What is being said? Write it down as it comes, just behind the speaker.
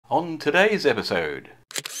On today's episode,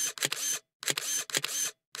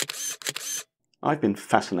 I've been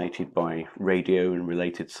fascinated by radio and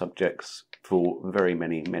related subjects for very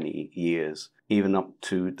many years, even up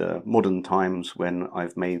to the modern times when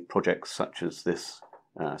I've made projects such as this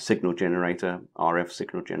signal generator, RF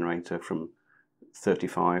signal generator from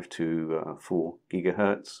 35 to 4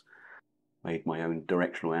 gigahertz, made my own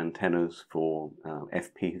directional antennas for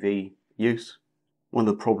FPV use. One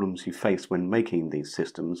of the problems you face when making these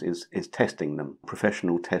systems is testing them.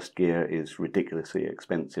 Professional test gear is ridiculously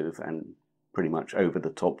expensive and pretty much over the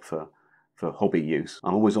top for hobby use.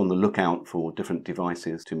 I'm always on the lookout for different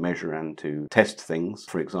devices to measure and to test things.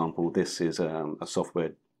 For example, this is a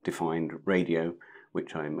software-defined radio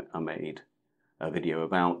which I made a video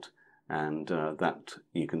about, and that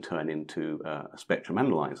you can turn into a spectrum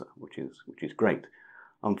analyzer, which is great.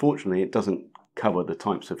 Unfortunately, it doesn't cover the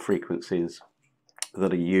types of frequencies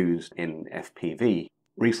that are used in FPV.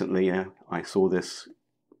 Recently, I saw this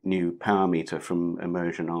new power meter from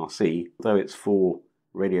ImmersionRC. Though it's for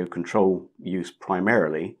radio control use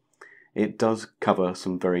primarily, it does cover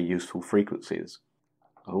some very useful frequencies.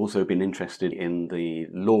 I've also been interested in the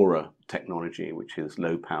LORA technology, which is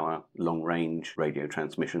low power, long range radio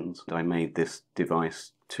transmissions. I made this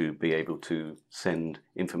device to be able to send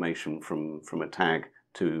information from a tag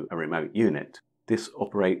to a remote unit. This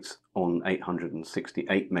operates on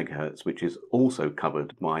 868 megahertz, which is also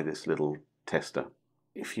covered by this little tester.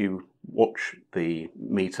 If you watch the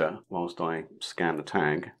meter whilst I scan the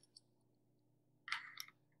tag,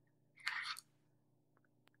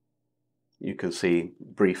 you can see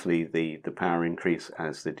briefly the power increase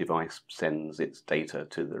as the device sends its data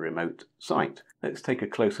to the remote site. Let's take a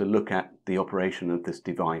closer look at the operation of this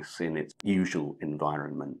device in its usual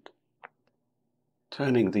environment.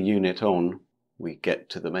 Turning the unit on, we get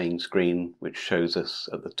to the main screen, which shows us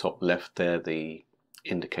at the top left there the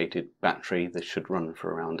indicated battery. This should run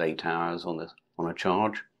for around 8 hours on a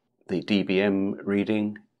charge. The dBm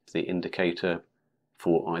reading, the indicator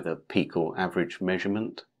for either peak or average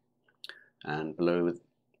measurement. And below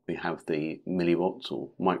we have the milliwatts or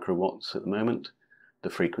microwatts at the moment, the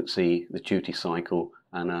frequency, the duty cycle,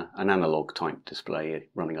 and an analog type display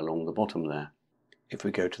running along the bottom there. If we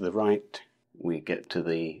go to the right, we get to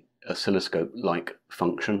the oscilloscope-like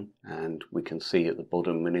function, and we can see at the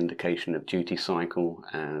bottom an indication of duty cycle,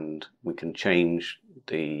 and we can change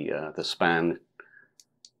the span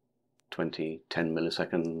 10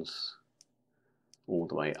 milliseconds all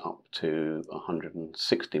the way up to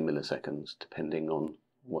 160 milliseconds depending on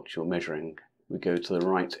what you're measuring. We go to the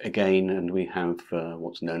right again and we have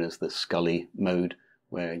what's known as the Skully Mode,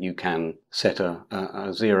 where you can set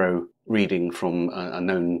a zero reading from a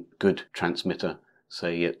known good transmitter,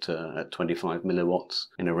 say at 25 milliwatts.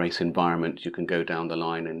 In a race environment, you can go down the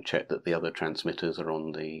line and check that the other transmitters are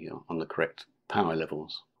on the correct power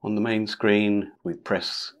levels. On the main screen, we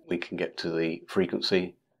can get to the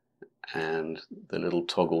frequency, and the little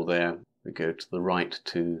toggle there, we go to the right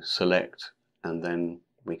to select, and then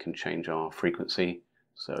we can change our frequency.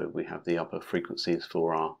 So we have the upper frequencies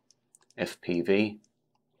for our FPV,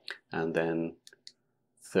 and then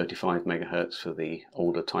 35 megahertz for the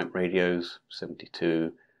older type radios,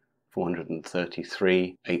 72,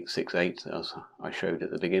 433, 868 as I showed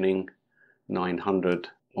at the beginning, 900,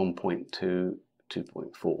 1.2,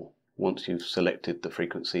 2.4. Once you've selected the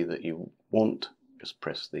frequency that you want, just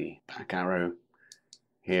press the back arrow.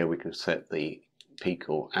 Here we can set the peak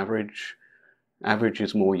or average. Average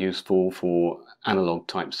is more useful for analog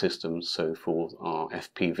type systems, so for our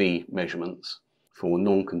FPV measurements. For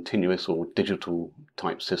non-continuous or digital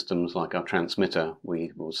type systems like our transmitter,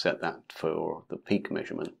 we will set that for the peak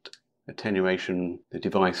measurement. Attenuation, the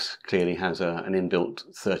device clearly has an inbuilt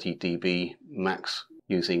 30 dB max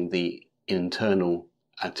using the internal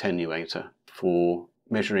attenuator. For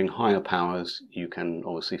measuring higher powers, you can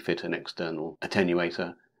obviously fit an external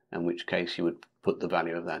attenuator, in which case you would put the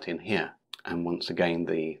value of that in here. And once again,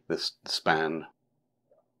 the span.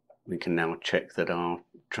 We can now check that our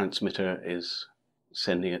transmitter is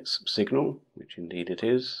sending its signal, which indeed it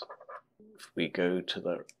is. If we go to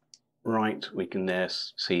the right, we can there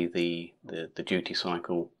see the duty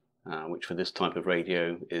cycle, which for this type of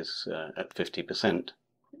radio is at 50%.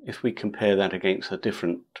 If we compare that against a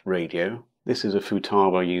different radio, this is a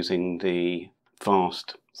Futaba using the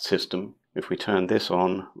fast system. If we turn this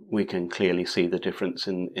on, we can clearly see the difference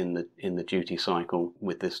in the duty cycle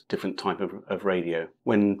with this different type of radio.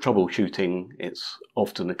 When troubleshooting, it's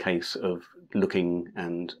often a case of looking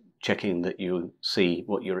and checking that you see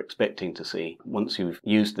what you're expecting to see. Once you've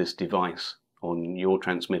used this device on your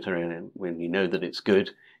transmitter and when you know that it's good,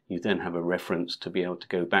 You then have a reference to be able to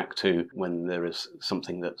go back to when there is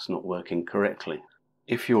something that's not working correctly.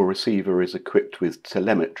 If your receiver is equipped with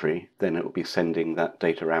telemetry, then it will be sending that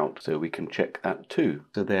data out, so we can check that too.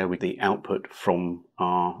 So there with the output from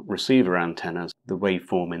our receiver antennas, the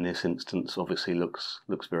waveform in this instance obviously looks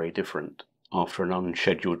very different. After an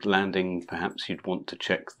unscheduled landing, perhaps you'd want to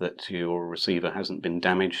check that your receiver hasn't been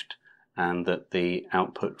damaged and that the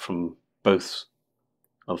output from both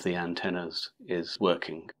of the antennas is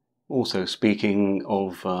working. Also, speaking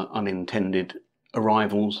of unintended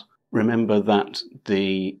arrivals, remember that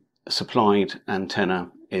the supplied antenna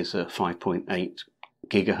is a 5.8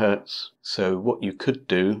 gigahertz. So what you could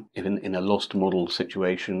do in a lost model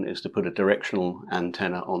situation is to put a directional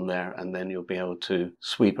antenna on there, and then you'll be able to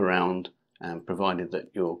sweep around, and provided that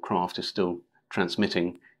your craft is still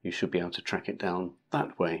transmitting, you should be able to track it down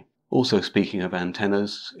that way. Also, speaking of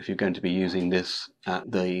antennas, if you're going to be using this at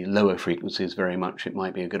the lower frequencies very much, it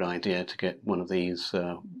might be a good idea to get one of these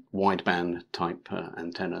wideband type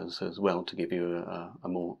antennas as well, to give you a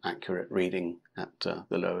more accurate reading at the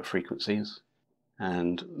lower frequencies.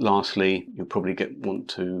 And lastly, you'll probably want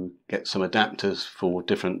to get some adapters for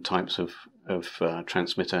different types of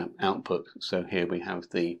transmitter output. So here we have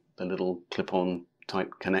the little clip-on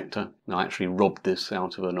type connector. Now, I actually robbed this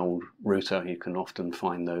out of an old router. You can often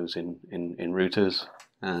find those in routers,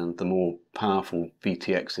 and the more powerful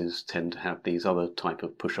VTXs tend to have these other type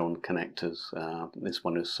of push-on connectors. This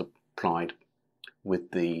one is supplied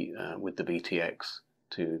with the VTX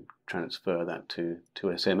to transfer that to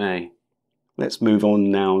SMA. Let's move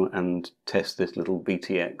on now and test this little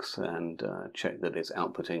VTX and check that it's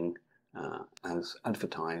outputting as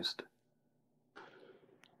advertised.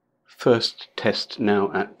 First test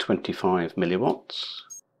now at 25 milliwatts,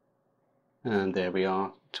 and there we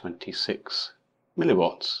are, 26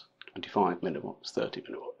 milliwatts, 25 milliwatts, 30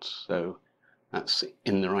 milliwatts, so that's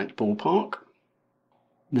in the right ballpark.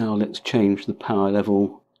 Now let's change the power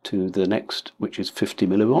level to the next, which is 50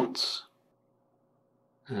 milliwatts,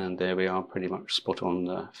 and there we are, pretty much spot on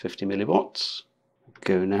the 50 milliwatts.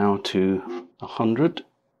 Go now to 100,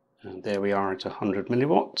 and there we are at 100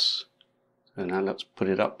 milliwatts. So now let's put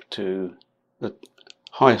it up to the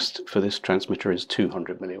highest for this transmitter is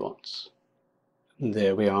 200 milliwatts. And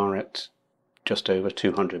there we are at just over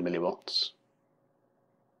 200 milliwatts.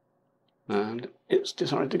 And it's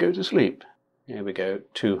decided to go to sleep. Here we go,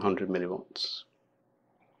 200 milliwatts.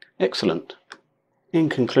 Excellent. In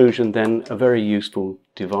conclusion then, a very useful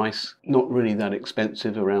device, not really that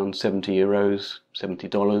expensive, around 70 euros,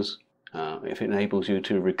 $70. If it enables you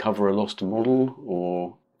to recover a lost model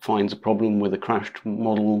or finds a problem with a crashed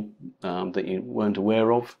model that you weren't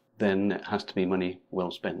aware of, then it has to be money well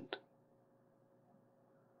spent.